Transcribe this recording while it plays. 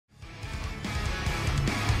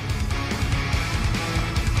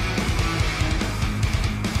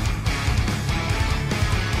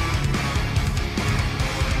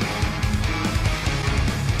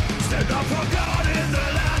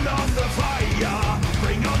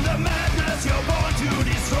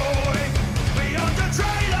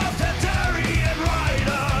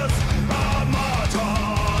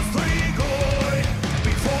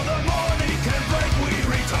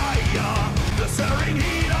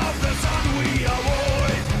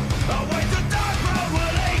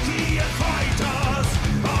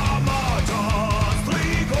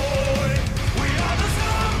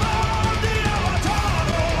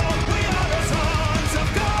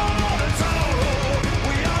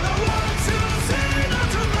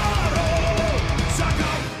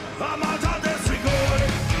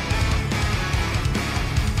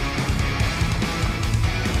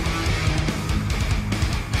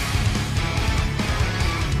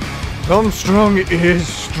Armstrong is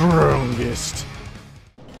strongest.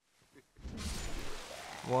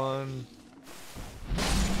 1,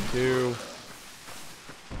 2,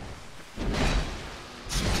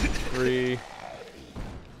 3. What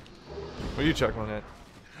are you chuckling at?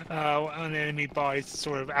 An enemy boy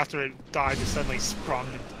sort of, after it died, it suddenly sprung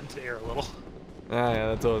into the air a little. Ah, yeah,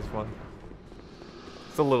 that's always fun.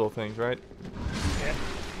 It's the little things, right? Yeah.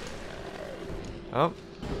 Oh,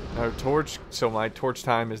 our torch. So my torch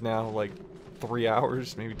time is now like 3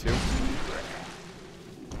 hours, maybe 2.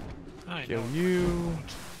 I Kill know. you.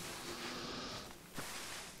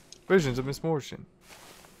 Visions of misfortune.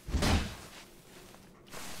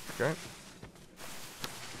 Okay.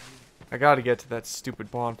 I gotta get to that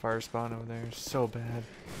stupid bonfire spawn over there. It's so bad.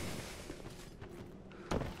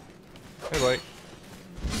 Hey, buddy.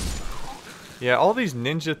 Yeah, all these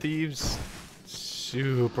ninja thieves,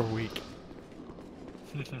 super weak.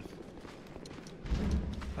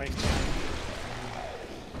 Right.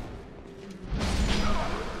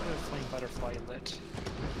 Flame butterfly lit.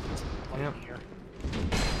 Yep. Here.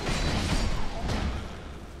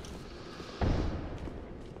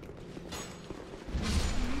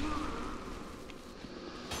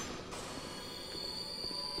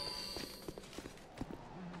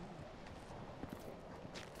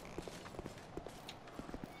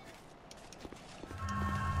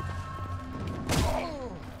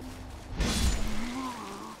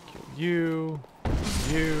 You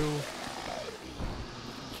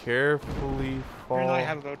carefully fall. Here and I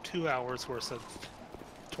have about 2 hours worth of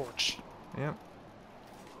torch. Yep.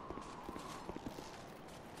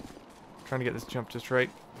 Trying to get this jump just right.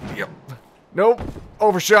 Yep. Nope.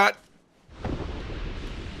 Overshot.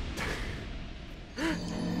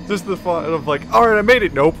 Just the thought of like, alright, I made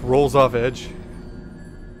it. Nope. Rolls off edge.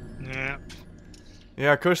 Yep.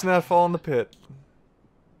 Yeah, cushion that fall in the pit.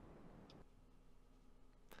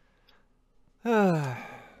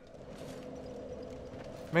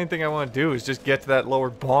 Main thing I want to do is just get to that lower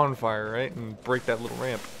bonfire, right? And break that little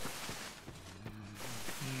ramp.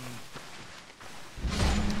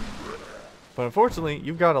 But unfortunately,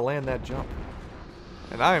 you've got to land that jump.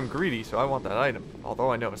 And I am greedy, so I want that item. Although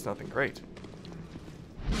I know it's nothing great.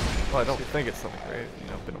 Well, I don't think it's something great. You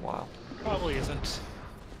know, it's been a while. Probably isn't.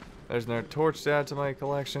 There's another torch to add to my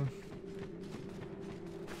collection.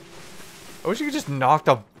 I wish you could just knock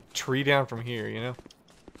the tree down from here, you know?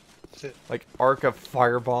 Like arc a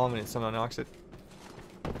firebomb and it somehow knocks it.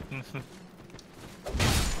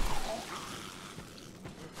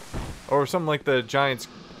 Or something like the giant's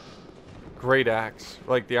great axe,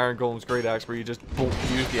 like the Iron Golem's great axe, where you just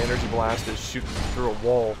use the energy blast to shoot through a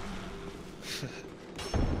wall.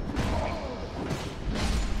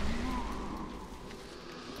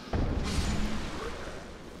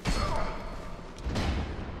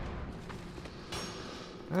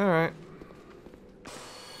 Alright.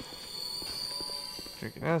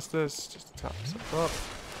 Drinking Estus, just to top stuff up.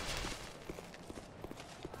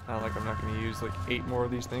 Not like I'm not going to use like 8 more of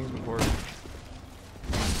these things before.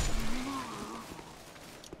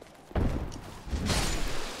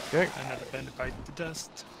 Okay. Another bend bite the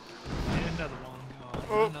dust. And another one.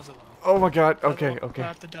 Oh. Another one. Oh my god, okay, Another one. okay.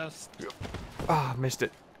 Got the dust. Ah, missed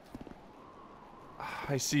it.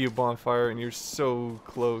 I see you, bonfire, and you're so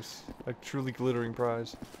close. A truly glittering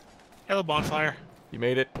prize. Hello, bonfire. You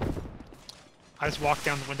made it. I just went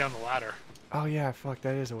down the ladder. Oh yeah, fuck,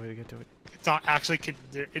 that is a way to get to it. It's not actually,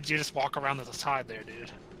 you just walk around to the side there, dude.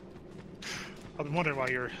 I've been wondering why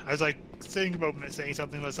I was like, thinking about saying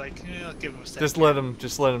something, I was like, I'll give him a second.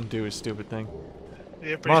 Just let him do his stupid thing.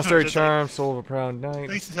 Yeah, Monastery much, charm, like, soul of a proud knight. at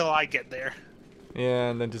least until I get there. Yeah,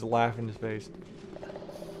 and then just laugh in his face.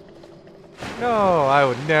 No, I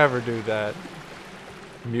would never do that.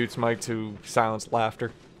 Mutes mic to silence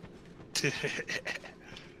laughter.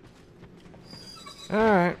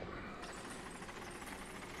 Alright.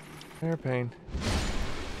 Fair pain.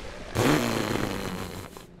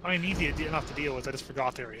 I mean, easy enough to deal with, I just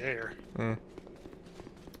forgot they were there. Eh.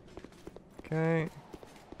 Okay.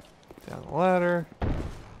 Down the ladder.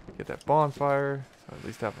 Get that bonfire. So at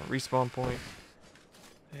least have a respawn point.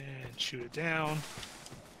 And shoot it down.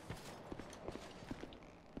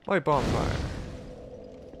 Light bonfire.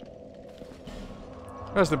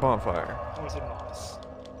 Where's the bonfire? Where's the moss?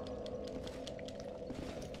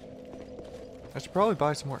 I should probably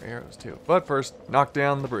buy some more arrows too. But first, knock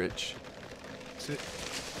down the bridge.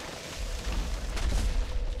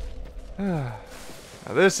 Now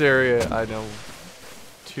this area I know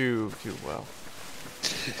too well.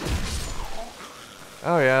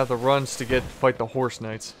 Oh yeah, the runs to fight the horse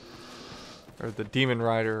knights. Or the demon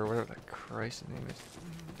rider or whatever that Christ's name is.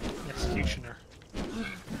 Executioner.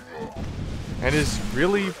 And his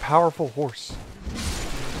really powerful horse.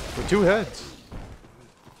 With 2 heads.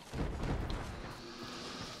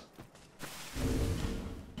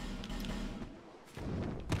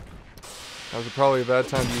 That was probably a bad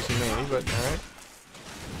time to use a mini, but alright.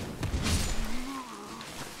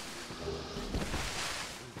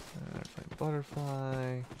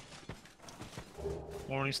 Butterfly.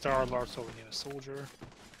 Morning Star, large soul, we need a soldier.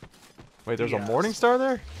 Wait, there's Yes. a morning star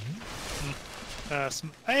there?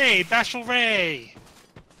 Hey, Bashful Ray!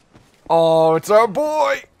 Oh, it's our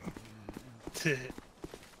boy! You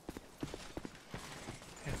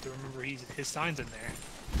have to remember his sign's in there.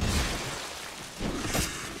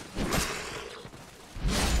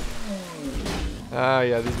 Ah,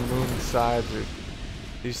 yeah, these moon sides are...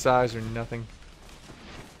 These sides are nothing.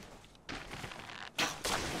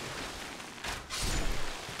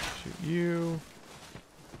 Shoot you.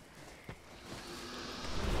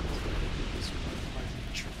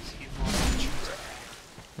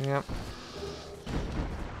 Yep.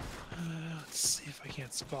 Let's see if I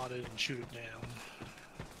can't spot it and shoot it down.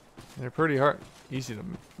 They're pretty easy to,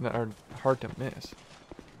 or hard to miss.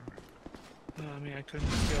 No, I mean, I couldn't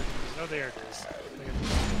feel it. Oh, there it is.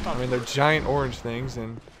 I mean, they're giant orange things,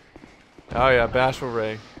 and... Oh yeah, Bashful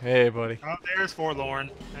Ray. Hey, buddy. Oh, there's Forlorn.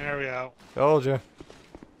 There we go. Told ya.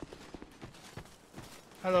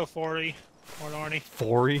 Hello, Forty. Forlorny.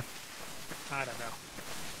 40? I don't know.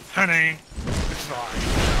 Honey, fly.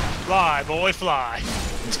 Fly, boy, fly.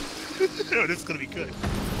 Oh, this is gonna be good.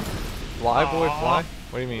 Fly, boy, fly?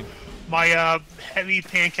 What do you mean? My heavy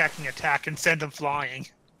pancaking attack can send him flying.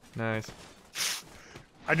 Nice.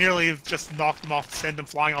 I nearly just knocked him off to send him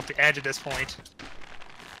flying off the edge at this point.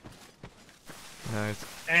 Nice.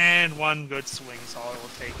 And one good swing is all it will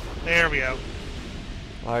take. There we go.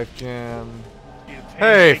 Life Jam. You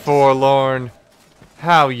Hey, pancakes. Forlorn.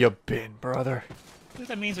 How you been, brother? I think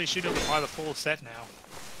that means we should have buy the full set now.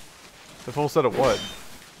 The full set of what?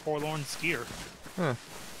 Forlorn's gear. Huh.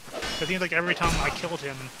 I think like every time I killed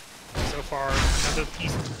him so far, another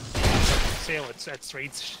piece of sale at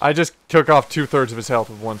straight. I just took off 2/3 of his health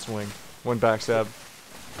with one swing. One backstab.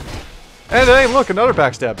 And hey, look, another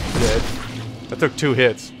backstab. Dead. That took 2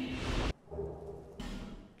 hits.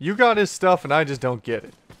 You got his stuff and I just don't get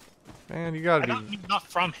it. Man, you gotta I don't be... mean not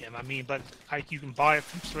from him, I mean, but you can buy it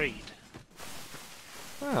from trade.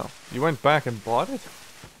 Oh, you went back and bought it?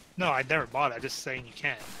 No, I never bought it, I'm just saying you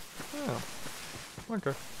can. Oh.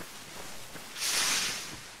 Okay.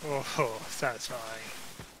 Oh, satisfying.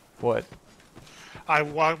 What?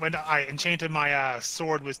 When I enchanted my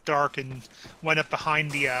sword was dark and went up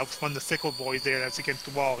behind the one of the sickle boys there that's against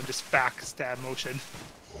the wall and just backstab motion.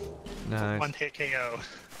 Nice. One hit KO.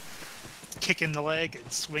 Kick in the leg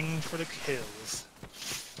and swing for the kills.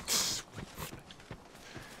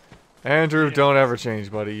 Andrew, Yeah. don't ever change,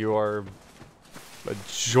 buddy. You are a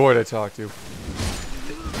joy to talk to.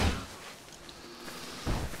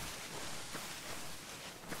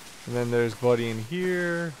 And then there's Buddy in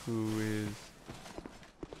here, who is...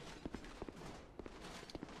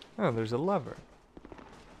 Oh, there's a lever.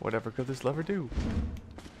 Whatever could this lever do?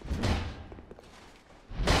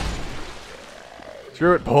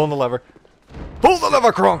 Screw it, pulling the lever. Pull the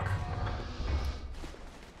lever, Kronk!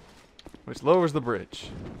 Which lowers the bridge.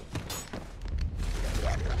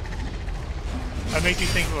 That makes you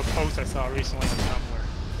think of a post I saw recently somewhere.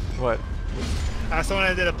 What? Someone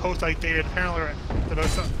that did a post like they apparently there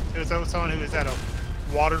was someone who was at a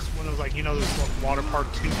water one of those like those water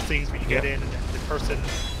park tube things where you get in and the person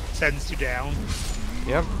sends you down.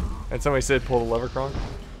 Yep. And somebody said pull the lever, Kronk?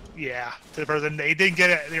 Yeah, to the person they didn't get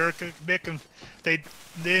it. They were they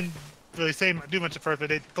didn't really do much at first, but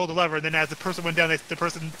they pulled the lever, and then as the person went down, the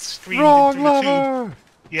person screamed Wrong through the lever! tube.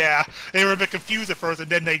 Yeah, they were a bit confused at first, and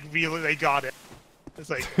then they got it. It's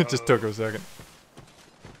like It just took a second.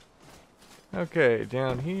 Okay,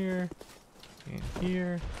 down here. And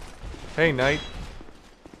here. Hey, Knight.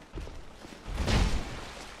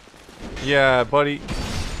 Yeah, buddy.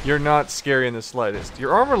 You're not scary in the slightest.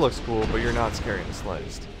 Your armor looks cool, but you're not scary in the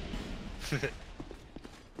slightest.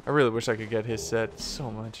 I really wish I could get his set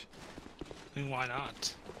so much. I mean, why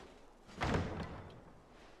not?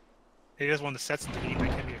 It is one of the sets in the game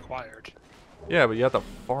that can be acquired. Yeah, but you have to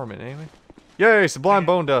farm it, ain't it? Yay, sublime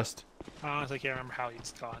bone dust. I honestly can't remember how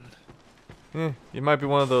he's gone. You might be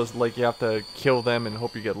one of those, like, you have to kill them and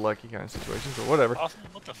hope you get lucky kind of situations, but whatever. Also,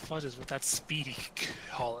 what the fudge is with that speedy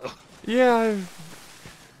hollow? Yeah,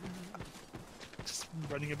 Just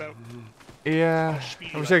running about. yeah.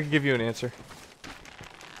 Speedy I wish like. I could give you an answer.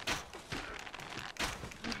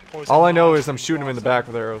 Poison All I know moss is I'm and shooting him in the blossom back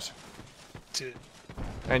with arrows. to-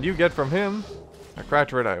 And you get from him a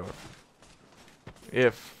cracked red eye orb.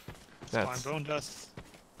 If Slime that's... bone dust.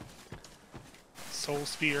 Soul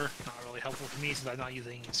spear, not really helpful for me since I'm not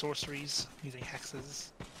using sorceries, I'm using hexes.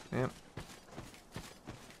 Yep.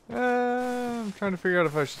 I'm trying to figure out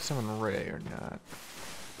if I should summon Ray or not.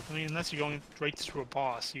 I mean, unless you're going right through a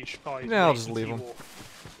boss, you should probably. Yeah, I'll wait just until leave him. you will-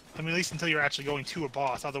 I mean, at least until you're actually going to a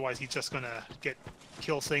boss. Otherwise, he's just gonna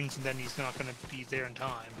kill things, and then he's not gonna be there in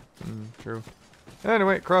time. True.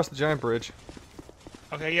 Anyway, cross the giant bridge.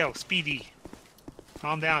 Okay, yo, Speedy.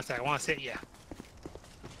 Calm down a sec. I want to sit ya.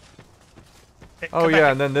 Hey, Oh come yeah,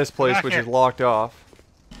 back and then this place, back which here. is locked off.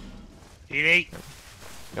 Speedy.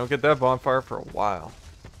 You don't get that bonfire for a while.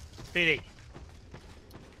 Speedy.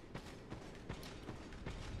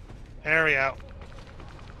 There we go.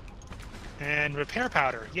 And repair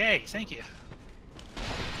powder. Yay, thank you.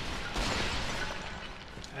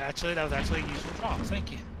 Actually, that was actually a useful draw.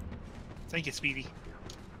 Thank you. Thank you, Speedy.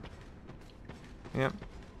 Yep.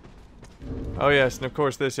 Oh yes, and of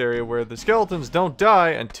course this area where the skeletons don't die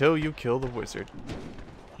until you kill the wizard.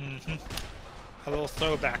 Mm-hmm. A little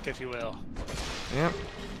throwback, if you will. Yep.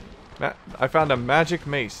 I found a magic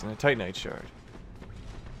mace and a titanite shard.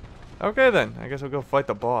 Okay then, I guess we'll go fight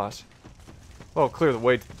the boss. Well, clear the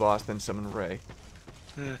way to the boss, then summon Ray.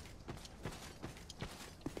 Well,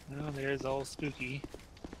 there's old Spooky.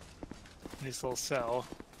 In his little cell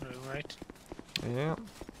room, right? Yeah.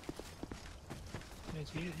 Is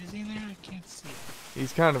he in there? I can't see him.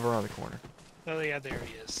 He's kind of around the corner. Oh yeah, there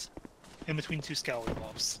he is. In between two skeleton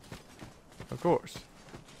mobs. Of course.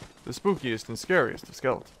 The spookiest and scariest of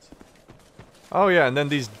skeletons. Oh yeah, and then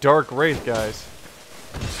these dark wraith guys.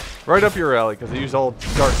 Right up your alley, because they use all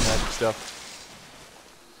dark magic stuff.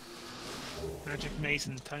 Magic mace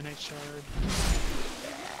and titanite shard.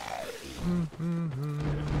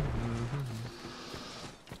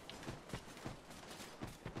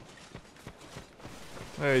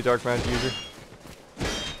 Hey, dark magic user.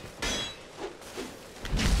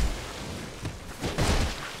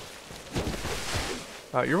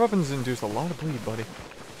 Your weapons induce a lot of bleed, buddy.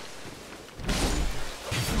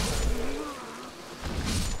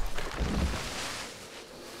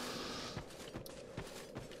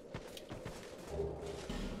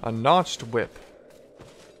 A notched whip.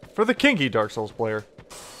 For the kinky Dark Souls player.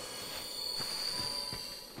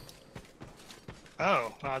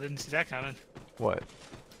 Oh, I didn't see that coming. What?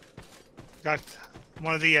 Got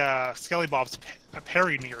one of the skelly bobs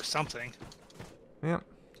parried me or something. Yep.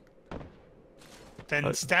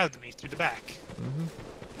 Then stabbed me through the back.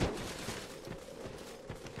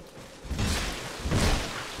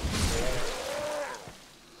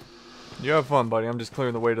 You have fun, buddy. I'm just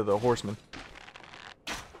clearing the way to the horseman.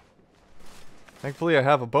 Thankfully, I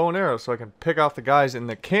have a bow and arrow so I can pick off the guys in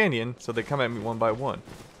the canyon so they come at me one by one.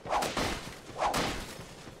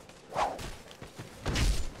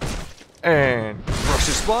 And crush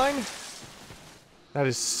his spine. That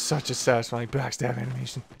is such a satisfying backstab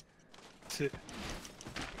animation. Take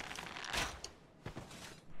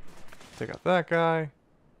out that guy.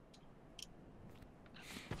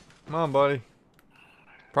 Come on, buddy.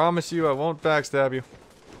 Promise you I won't backstab you.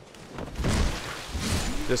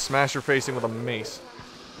 Just smash your face in with a mace.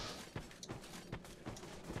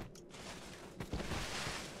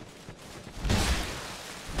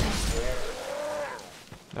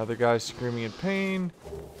 Another guy screaming in pain.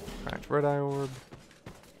 Cracked red eye orb.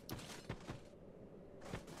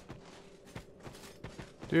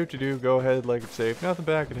 Do, go ahead like it's safe. Nothing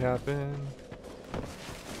bad could happen.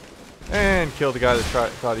 And kill the guy that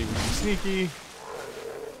thought he was sneaky.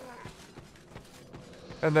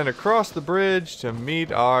 And then across the bridge to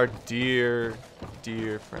meet our dear,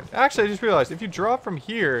 dear friend. Actually, I just realized, if you drop from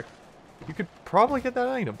here, you could probably get that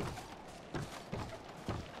item.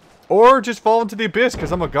 Or just fall into the abyss,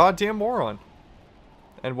 because I'm a goddamn moron.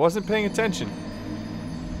 And wasn't paying attention.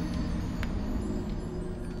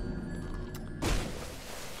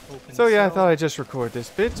 So yeah, I thought I'd just record this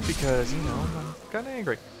bit, because, you know, I'm kind of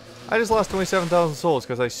angry. I just lost 27,000 souls,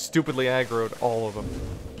 because I stupidly aggroed all of them.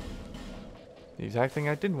 The exact thing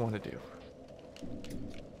I didn't want to do.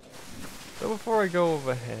 So before I go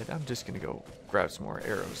ahead, I'm just going to go grab some more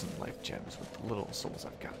arrows and life gems with the little souls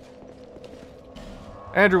I've got.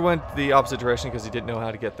 Andrew went the opposite direction because he didn't know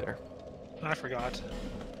how to get there. I forgot.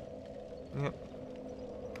 Yep.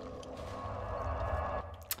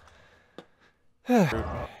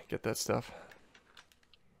 Get that stuff.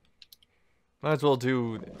 Might as well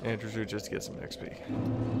do Andrew's route just to get some XP.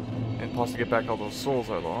 And possibly get back all those souls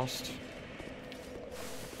I lost.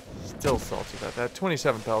 Still salty about that.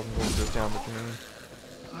 27,000 gold goes down the drain.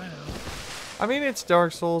 I know. I mean, it's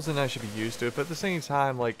Dark Souls and I should be used to it, but at the same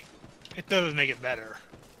time, like... It doesn't make it better.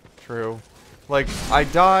 True. Like, I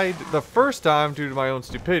died the first time due to my own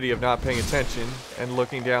stupidity of not paying attention and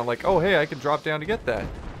looking down like, oh hey, I can drop down to get that.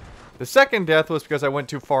 The second death was because I went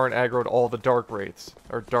too far and aggroed all the Dark Wraiths.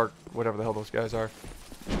 Or Dark, whatever the hell those guys are.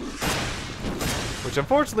 Which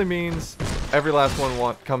unfortunately means every last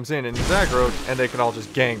one comes in and is aggroed, and they can all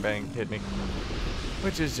just gangbang hit me.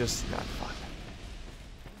 Which is just not fun.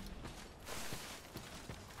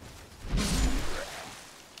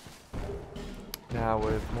 Now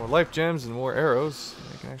with more life gems and more arrows,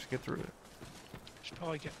 I can actually get through it. Should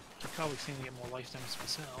probably seem to get more life gems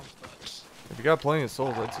myself, but If you got plenty of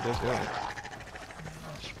souls, I'd suggest doing it. I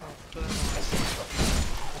should probably put it around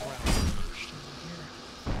first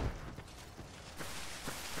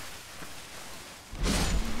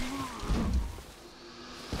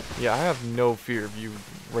here. Yeah, I have no fear of you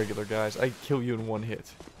regular guys. I kill you in one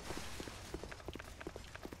hit.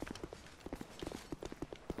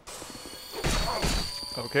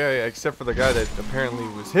 Okay, except for the guy that apparently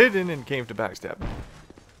was hidden and came to backstab me.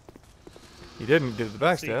 He didn't get the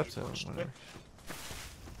backstab, so whatever.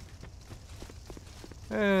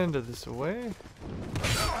 And this away.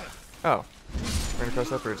 Oh. Ran across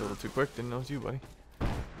that bridge a little too quick. Didn't know it was you, buddy.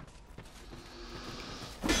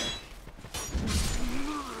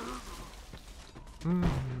 Yeah,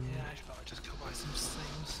 I should probably just go buy some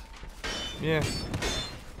things. Yeah.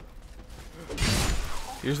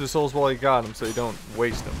 Use the souls while you got them so you don't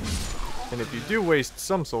waste them. And if you do waste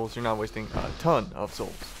some souls, you're not wasting a ton of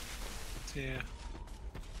souls. Yeah.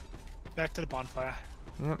 Back to the bonfire.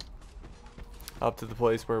 Yep. Up to the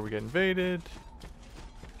place where we get invaded.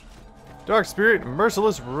 Dark Spirit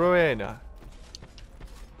Merciless Rowena.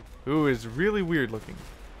 Who is really weird looking.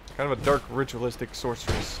 Kind of a dark ritualistic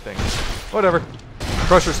sorceress thing. Whatever.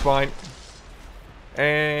 Crush her spine.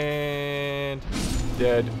 And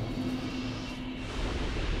dead.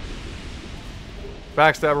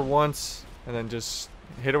 Backstab her once, and then just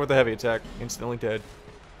hit her with a heavy attack. Instantly dead.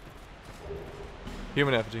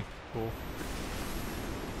 Human effigy. Cool.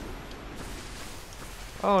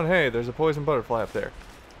 Oh, and hey, there's a poison butterfly up there.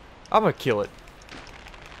 I'm gonna kill it.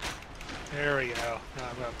 There we go. Now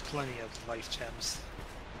I've got plenty of life gems.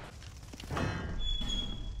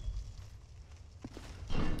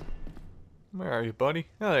 Where are you, buddy?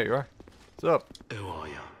 Oh, there you are. What's up? Who are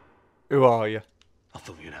you? Who are you? I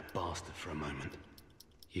thought you were that bastard for a moment.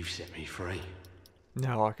 You've set me free.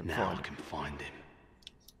 Now I can Now find I him. can find him.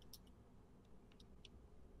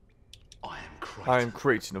 I am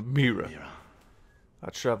Creighton of Mira. Mira. I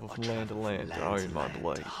travel from land to land to iron my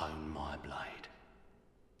blade. To hone my blade.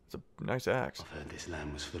 It's a nice axe. I've heard this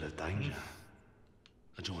land was full of danger.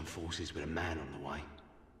 I joined forces with a man on the way,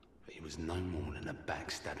 but he was no more than a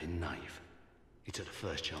backstabbing knave. He took the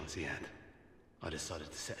first chance he had. I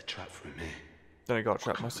decided to set a trap for him here. Then I got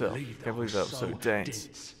trapped myself. Can't believe that was so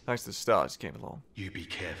dense. Thanks to the stars came along. You be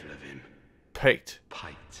careful of him. Pate.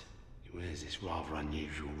 Pate. He wears this rather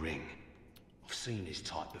unusual ring. I've seen his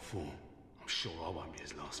type before. I'm sure I won't be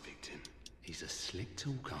his last victim. He's a slick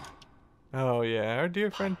talker. Oh yeah, our dear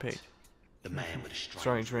friend Pate. The man with a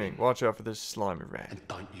Strange ring. Watch out for this slimy rat. And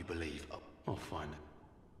don't you believe... Oh, I'll find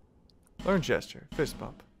it. Learn gesture. Fist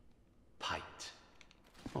bump. Pate.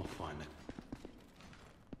 I'll find it.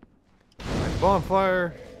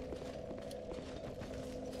 Bonfire.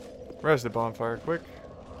 Res the bonfire quick.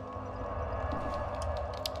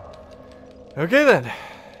 Okay then.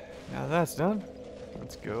 Now that's done.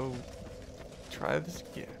 Let's go try this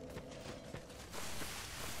again.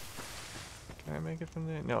 Can I make it from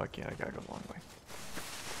there? No, I can't. I gotta go a long way.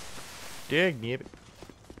 Dig it.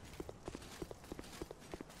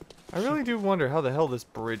 I really do wonder how the hell this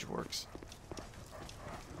bridge works.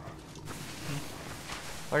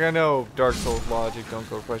 Like, I know Dark Souls logic, don't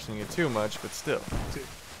go questioning it too much, but still.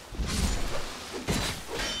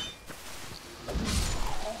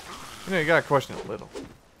 You know, you gotta question it a little.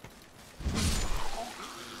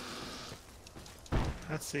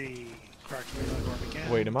 That's the cracked radar door again.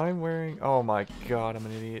 Wait, am I wearing... Oh my god, I'm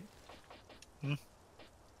an idiot. Hmm?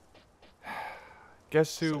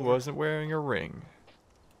 Guess who wasn't wearing a ring?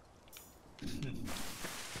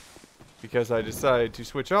 Because I decided to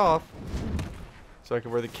switch off so I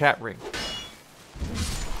could wear the cat ring.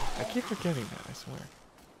 I keep forgetting that, I swear.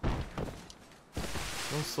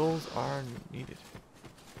 Those souls are needed.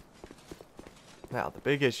 Now, the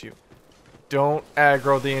big issue. Don't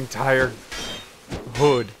aggro the entire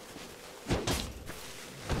hood.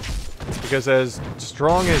 Because as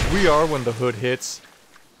strong as we are when the hood hits,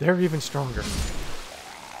 they're even stronger.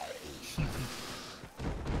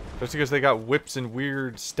 Just because they got whips and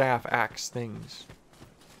weird staff axe things.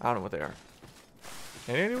 I don't know what they are.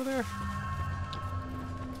 Any idea what they are?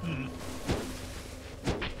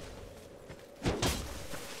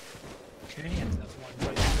 Okay, and that's one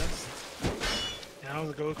right there. Now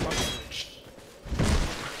we'll go across the bridge.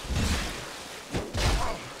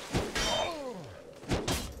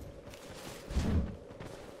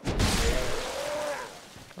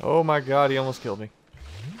 Oh my god, he almost killed me.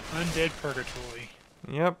 Undead Purgatory.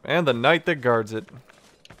 Yep, and the knight that guards it.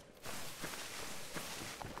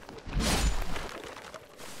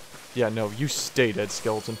 Yeah, no, you stay dead,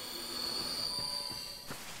 skeleton.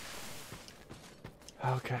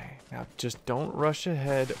 Okay, now just don't rush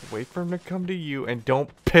ahead, wait for him to come to you, and don't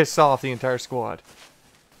piss off the entire squad.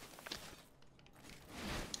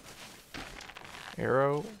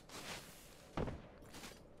 Arrow.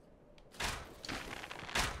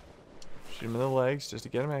 Shoot him in the legs just to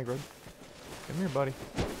get him aggroed. Come here, buddy.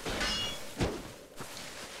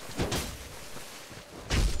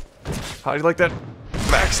 How do you like that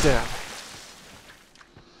backstab?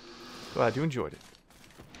 Glad you enjoyed it.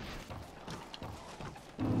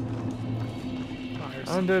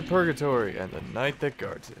 Undead Purgatory and the knight that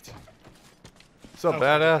guards it. What's up,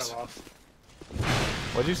 badass?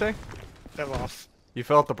 What'd you say? Fell off. You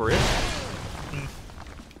fell off the bridge?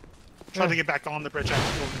 Tried to get back on the bridge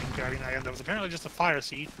after guarding that, and there was apparently just a fire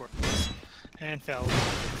seat where it was, and fell.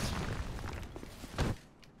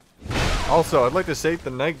 Also, I'd like to say the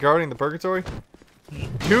knight guarding the Purgatory.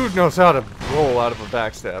 Dude knows how to roll out of a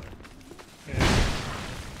backstab. Yeah.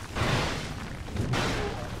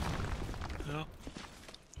 No.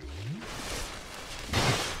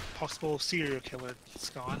 Possible serial killer. It's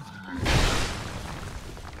gone.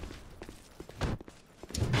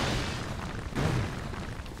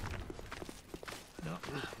 No,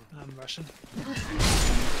 I'm rushing.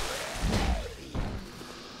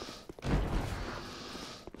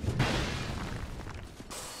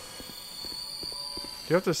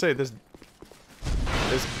 You have to say this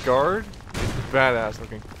guard is badass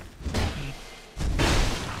looking.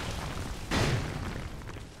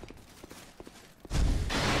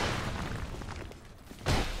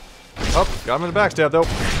 Oh, got him in the backstab though.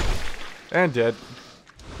 And dead.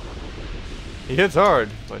 He hits hard,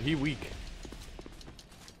 but he weak.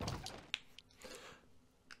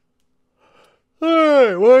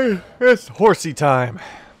 Alright, well, it's horsey time.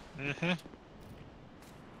 Mm-hmm.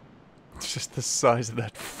 It's just the size of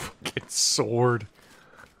that fucking sword.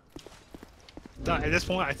 At this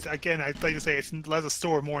point, I'd like to say it's less a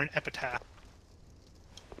sword, more an epitaph.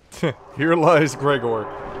 Here lies Gregor.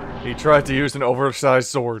 He tried to use an oversized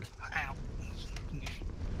sword.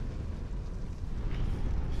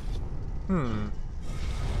 Ow.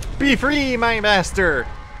 Be free, my master!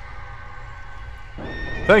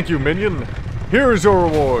 Thank you, minion. Here is your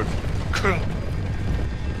reward.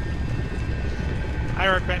 I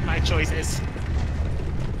regret my choices.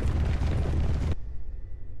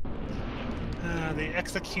 The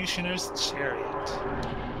Executioner's Chariot.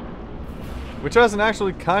 Which has an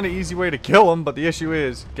actually kind of easy way to kill him, but the issue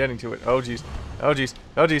is getting to it. Oh jeez. Oh jeez.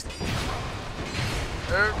 Oh jeez.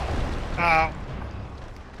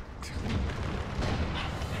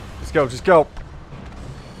 Just go. Just go.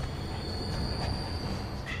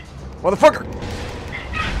 Motherfucker!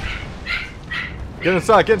 Get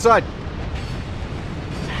inside. Get inside.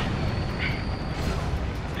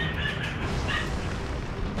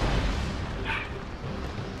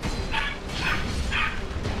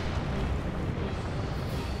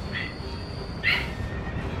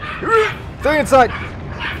 Stay inside!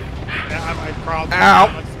 Yeah, I crawled.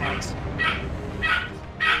 Ow!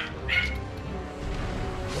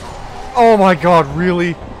 Oh my god,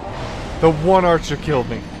 really? The one archer killed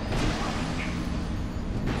me.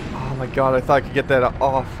 Oh my god, I thought I could get that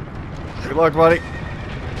off. Good luck, buddy.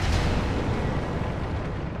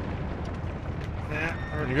 Yeah,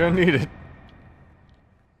 You're gonna need it.